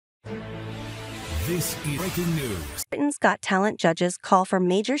This is breaking news. Britain's Got Talent judges call for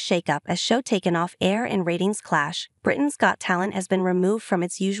major shakeup as show taken off air and ratings clash. Britain's Got Talent has been removed from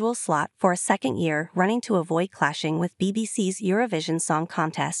its usual slot for a second year, running to avoid clashing with BBC's Eurovision Song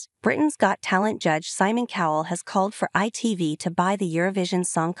Contest. Britain's Got Talent judge Simon Cowell has called for ITV to buy the Eurovision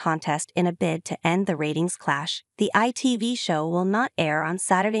Song Contest in a bid to end the ratings clash. The ITV show will not air on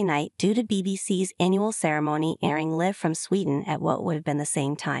Saturday night due to BBC's annual ceremony airing live from Sweden at what would have been the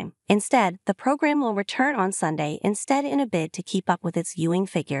same time. Instead, the program will return on Sunday instead in a bid to keep up with its viewing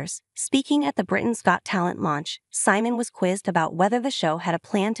figures. Speaking at the Britain's Got Talent launch, Simon was quizzed about whether the show had a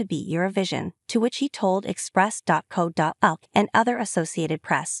plan to beat Eurovision, to which he told Express.co.uk and other Associated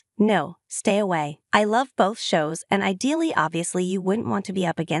Press, "No, stay away. I love both shows, and ideally obviously you wouldn't want to be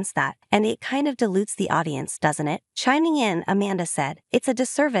up against that, and it kind of dilutes the audience, doesn't it?" Chiming in, Amanda said, "It's a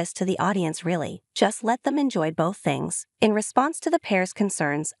disservice to the audience really. Just let them enjoy both things." In response to the pair's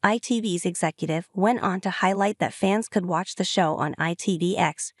concerns, ITV's executive went on to highlight that fans could watch the show on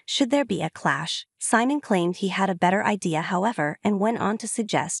ITVX should there be a clash. Simon claimed he had a better idea, however, and went on to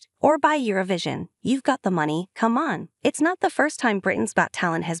suggest, "Or buy Eurovision. You've got the money, come on." It's not the first time Britain's Got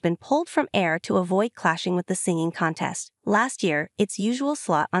Talent has been pulled from air to avoid clashing with the singing contest. Last year, its usual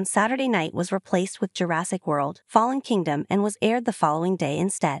slot on Saturday night was replaced with Jurassic World: Fallen Kingdom and was aired the following day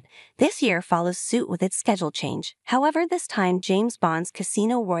instead. This year follows suit with its schedule change. However, this time James Bond's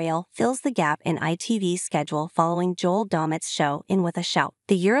Casino Royale fills the gap in ITV's schedule following Joel Dommett's show In With a Shout.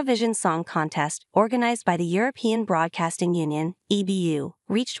 The Eurovision Song Contest, organized by the European Broadcasting Union, EBU,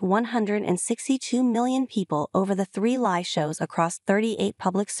 reached 162 million people over the 3 live shows across 38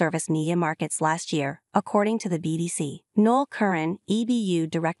 public service media markets last year, according to the BBC. Noel Curran, EBU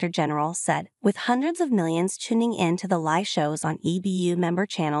Director General, said, "With hundreds of millions tuning in to the live shows on EBU member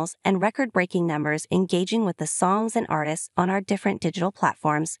channels and record-breaking numbers engaging with the songs and artists on our different digital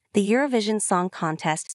platforms, the Eurovision Song Contest